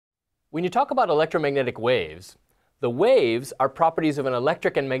When you talk about electromagnetic waves, the waves are properties of an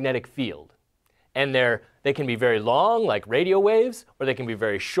electric and magnetic field. And they can be very long, like radio waves, or they can be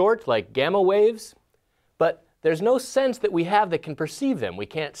very short, like gamma waves. But there's no sense that we have that can perceive them. We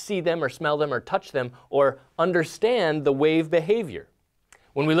can't see them or smell them or touch them or understand the wave behavior.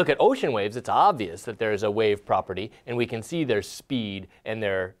 When we look at ocean waves, it's obvious that there is a wave property, and we can see their speed and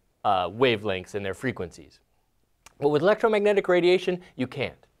their wavelengths and their frequencies. But with electromagnetic radiation, you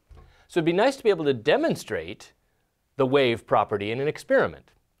can't. So it'd be nice to be able to demonstrate the wave property in an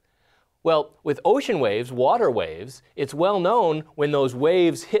experiment. Well, with ocean waves, water waves, it's well known when those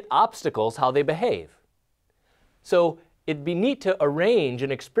waves hit obstacles how they behave. So it'd be neat to arrange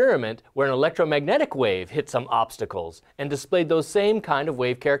an experiment where an electromagnetic wave hit some obstacles and displayed those same kind of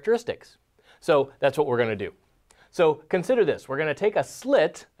wave characteristics. So that's what we're going to do. So consider this. We're going to take a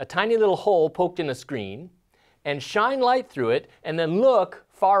slit, a tiny little hole poked in a screen, and shine light through it, and then look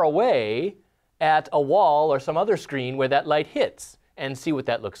far away at a wall or some other screen where that light hits and see what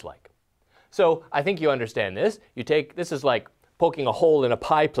that looks like. So I think you understand this. This is like poking a hole in a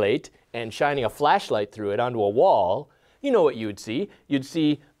pie plate and shining a flashlight through it onto a wall. You know what you would see. You'd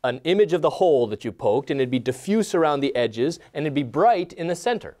see an image of the hole that you poked, and it'd be diffuse around the edges, and it'd be bright in the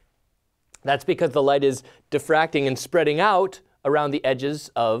center. That's because the light is diffracting and spreading out around the edges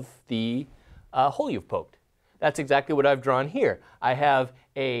of the hole you've poked. That's exactly what I've drawn here. I have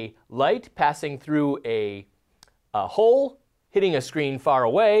a light passing through a hole, hitting a screen far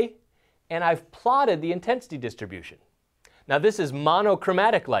away, and I've plotted the intensity distribution. Now this is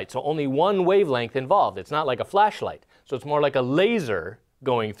monochromatic light, so only one wavelength involved. It's not like a flashlight, so it's more like a laser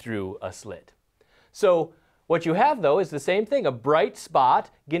going through a slit. So what you have, though, is the same thing, a bright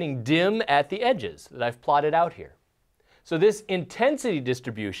spot getting dim at the edges that I've plotted out here. So this intensity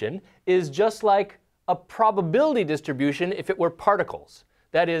distribution is just like a probability distribution if it were particles.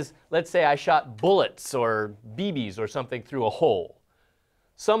 That is, let's say I shot bullets or BBs or something through a hole.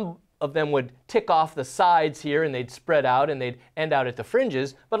 Some of them would tick off the sides here, and they'd spread out, and they'd end out at the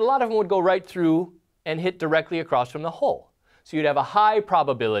fringes, but a lot of them would go right through and hit directly across from the hole. So you'd have a high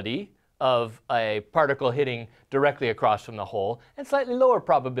probability of a particle hitting directly across from the hole, and slightly lower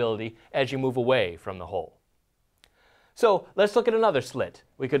probability as you move away from the hole. So let's look at another slit.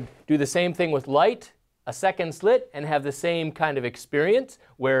 We could do the same thing with light, a second slit, and have the same kind of experience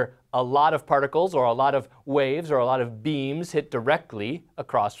where a lot of particles or a lot of waves or a lot of beams hit directly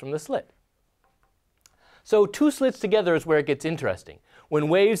across from the slit. So two slits together is where it gets interesting. When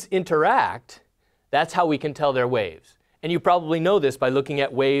waves interact, that's how we can tell they're waves. And you probably know this by looking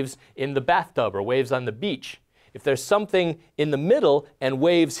at waves in the bathtub or waves on the beach. If there's something in the middle and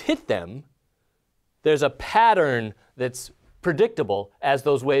waves hit them, there's a pattern that's predictable as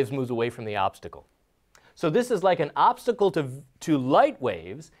those waves move away from the obstacle. So this is like an obstacle to light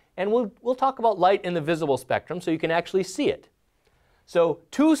waves, and we'll talk about light in the visible spectrum so you can actually see it. So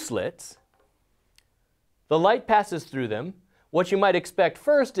two slits, the light passes through them. What you might expect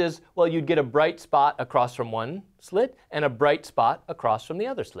first is, well, you'd get a bright spot across from one slit and a bright spot across from the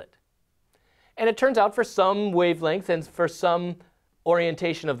other slit. And it turns out for some wavelength and for some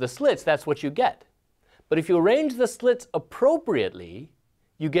orientation of the slits, that's what you get. But if you arrange the slits appropriately,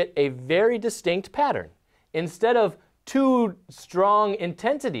 you get a very distinct pattern. Instead of two strong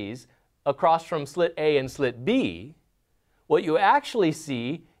intensities across from slit A and slit B, what you actually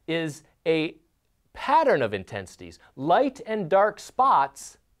see is a pattern of intensities, light and dark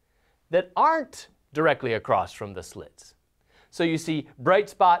spots that aren't directly across from the slits. So you see bright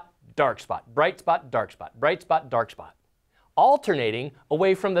spot, dark spot, bright spot, dark spot, bright spot, dark spot, alternating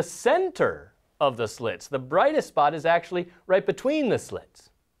away from the center of the slits. The brightest spot is actually right between the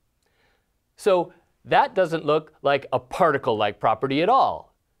slits. So that doesn't look like a particle-like property at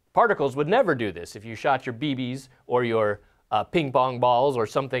all. Particles would never do this. If you shot your BBs or your ping pong balls or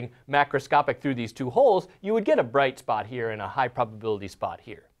something macroscopic through these two holes, you would get a bright spot here and a high probability spot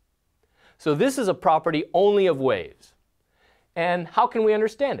here. So this is a property only of waves. And how can we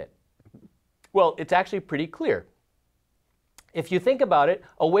understand it? Well, it's actually pretty clear. If you think about it,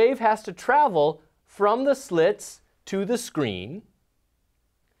 a wave has to travel from the slits to the screen.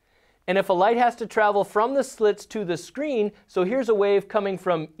 And if a light has to travel from the slits to the screen, so here's a wave coming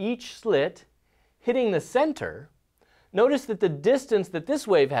from each slit, hitting the center, notice that the distance that this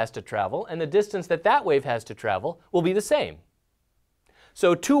wave has to travel and the distance that that wave has to travel will be the same.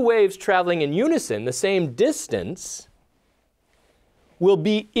 So two waves traveling in unison, the same distance, will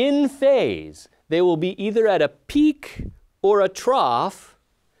be in phase. They will be either at a peak or a trough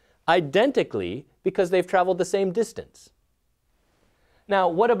identically because they've traveled the same distance. Now,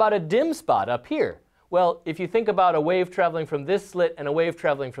 what about a dim spot up here? Well, if you think about a wave traveling from this slit and a wave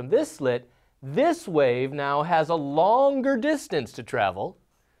traveling from this slit, this wave now has a longer distance to travel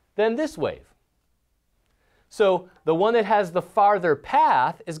than this wave. So the one that has the farther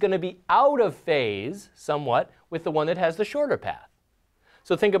path is going to be out of phase somewhat with the one that has the shorter path.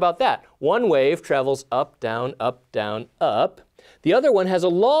 So think about that. One wave travels up, down, up, down, up. The other one has a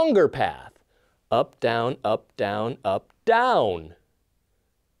longer path. Up, down, up, down, up, down.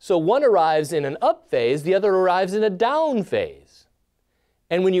 So one arrives in an up phase, the other arrives in a down phase.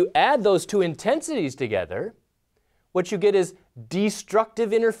 And when you add those two intensities together, what you get is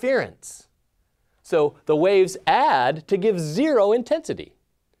destructive interference. So the waves add to give zero intensity.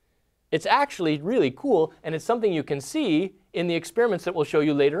 It's actually really cool, and it's something you can see in the experiments that we'll show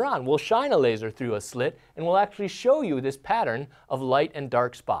you later on. We'll shine a laser through a slit, and we'll actually show you this pattern of light and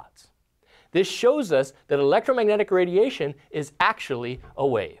dark spots. This shows us that electromagnetic radiation is actually a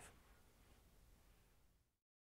wave.